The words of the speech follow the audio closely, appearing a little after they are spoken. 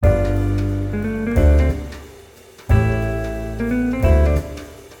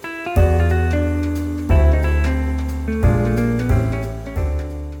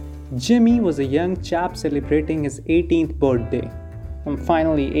Jimmy was a young chap celebrating his 18th birthday. I'm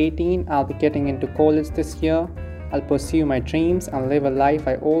finally 18, I'll be getting into college this year. I'll pursue my dreams and live a life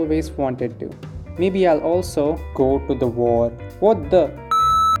I always wanted to. Maybe I'll also go to the war. What the?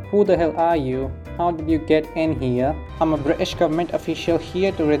 Who the hell are you? How did you get in here? I'm a British government official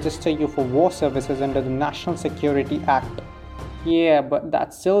here to register you for war services under the National Security Act. Yeah, but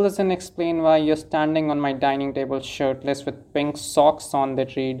that still doesn't explain why you're standing on my dining table shirtless with pink socks on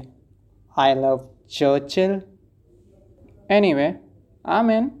that read, I love Churchill. Anyway, I'm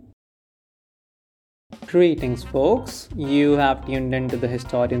in. Greetings, folks. You have tuned into the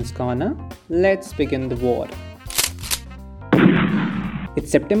Historian's Corner. Let's begin the war.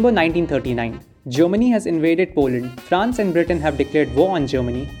 It's September 1939. Germany has invaded Poland. France and Britain have declared war on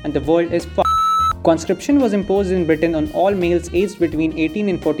Germany, and the world is Conscription was imposed in Britain on all males aged between 18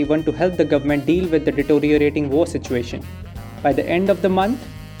 and 41 to help the government deal with the deteriorating war situation. By the end of the month,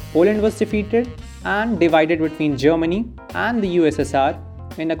 Poland was defeated and divided between Germany and the USSR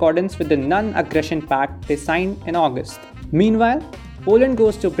in accordance with the Non-Aggression Pact they signed in August. Meanwhile, Poland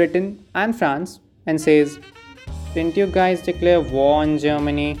goes to Britain and France and says, "Didn't you guys declare war on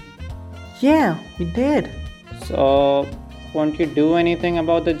Germany?" Yeah, we did. So, won't you do anything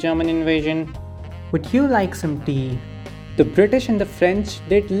about the German invasion? Would you like some tea? The British and the French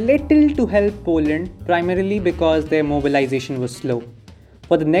did little to help Poland, primarily because their mobilization was slow.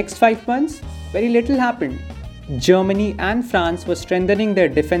 For the next 5 months, very little happened. Germany and France were strengthening their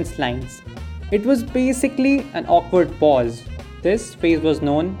defense lines. It was basically an awkward pause. This phase was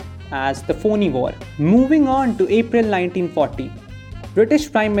known as the Phoney War. Moving on to April 1940, British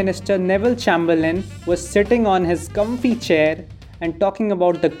Prime Minister Neville Chamberlain was sitting on his comfy chair and talking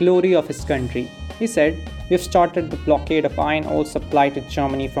about the glory of his country. He said, "We've started the blockade of iron ore supply to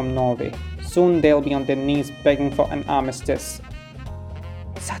Germany from Norway. Soon they'll be on their knees begging for an armistice."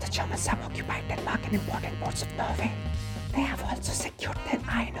 So the Germans have occupied Denmark and important ports of Norway. They have also secured their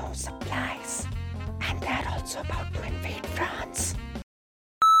iron ore supplies. And they are also about to invade France.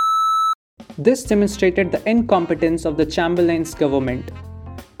 This demonstrated the incompetence of the Chamberlain's government.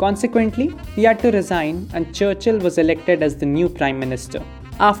 Consequently, he had to resign and Churchill was elected as the new Prime Minister.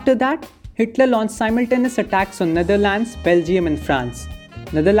 After that, Hitler launched simultaneous attacks on Netherlands, Belgium and France.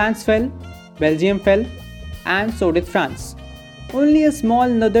 Netherlands fell, Belgium fell, and so did France. Only a small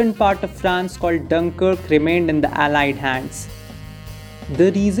northern part of France called Dunkirk remained in the Allied hands. The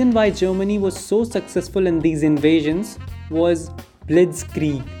reason why Germany was so successful in these invasions was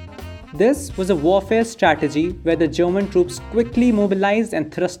Blitzkrieg. This was a warfare strategy where the German troops quickly mobilized and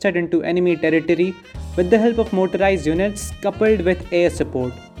thrusted into enemy territory with the help of motorized units coupled with air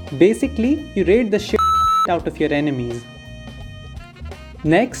support. Basically, you raid the shit out of your enemies.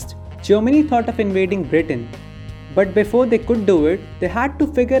 Next, Germany thought of invading Britain. But before they could do it, they had to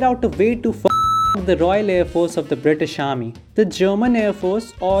figure out a way to the Royal Air Force of the British Army. The German Air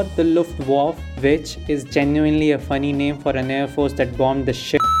Force, or the Luftwaffe, which is genuinely a funny name for an air force that bombed the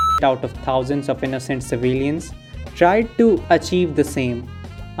shit out of thousands of innocent civilians, tried to achieve the same.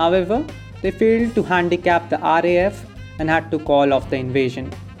 However, they failed to handicap the RAF and had to call off the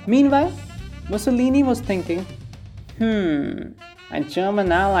invasion. Meanwhile, Mussolini was thinking, my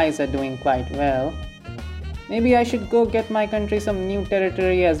German allies are doing quite well. Maybe I should go get my country some new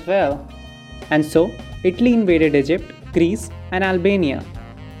territory as well. And so, Italy invaded Egypt, Greece and Albania.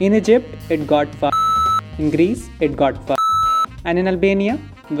 In Egypt, it got In Greece, it got And in Albania,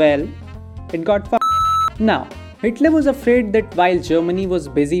 well, it got Now, Hitler was afraid that while Germany was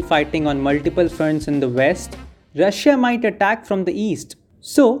busy fighting on multiple fronts in the west, Russia might attack from the east.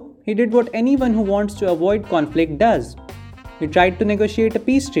 So, he did what anyone who wants to avoid conflict does. He tried to negotiate a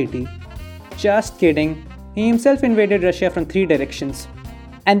peace treaty. Just kidding. He himself invaded Russia from 3 directions.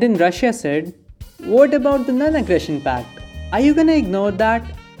 And then Russia said, "What about the Non-Aggression Pact? Are you gonna ignore that?"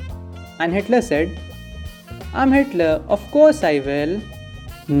 And Hitler said, "I'm Hitler, of course I will."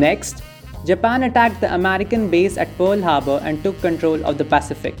 Next, Japan attacked the American base at Pearl Harbor and took control of the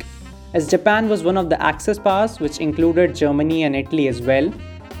Pacific. As Japan was one of the Axis powers, which included Germany and Italy as well,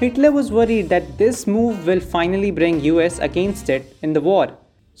 Hitler was worried that this move will finally bring US against it in the war.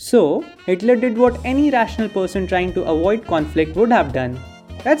 So, Hitler did what any rational person trying to avoid conflict would have done.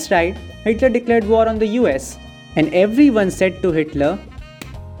 That's right, Hitler declared war on the US. And everyone said to Hitler,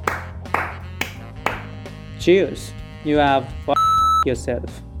 "Cheers, you have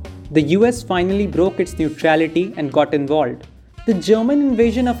yourself." The US finally broke its neutrality and got involved. The German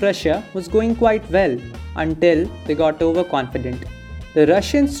invasion of Russia was going quite well until they got overconfident. The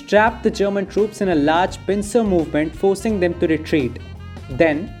Russians trapped the German troops in a large pincer movement, forcing them to retreat.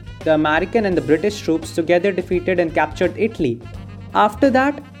 Then, the American and the British troops together defeated and captured Italy. After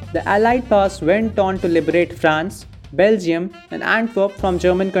that, The Allied powers went on to liberate France, Belgium, and Antwerp from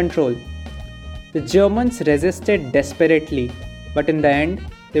German control. The Germans resisted desperately, but in the end,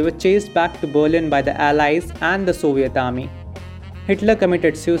 they were chased back to Berlin by the Allies and the Soviet army. Hitler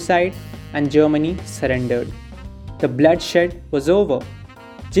committed suicide and Germany surrendered. The bloodshed was over.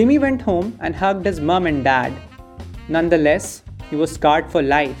 Jimmy went home and hugged his mum and dad. Nonetheless, he was scarred for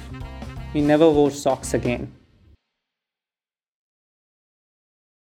life. He never wore socks again.